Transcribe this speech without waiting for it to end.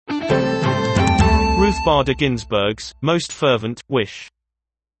Ruth Bader Ginsburg's most fervent wish.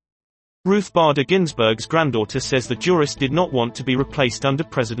 Ruth Bader Ginsburg's granddaughter says the jurist did not want to be replaced under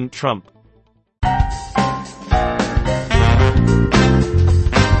President Trump.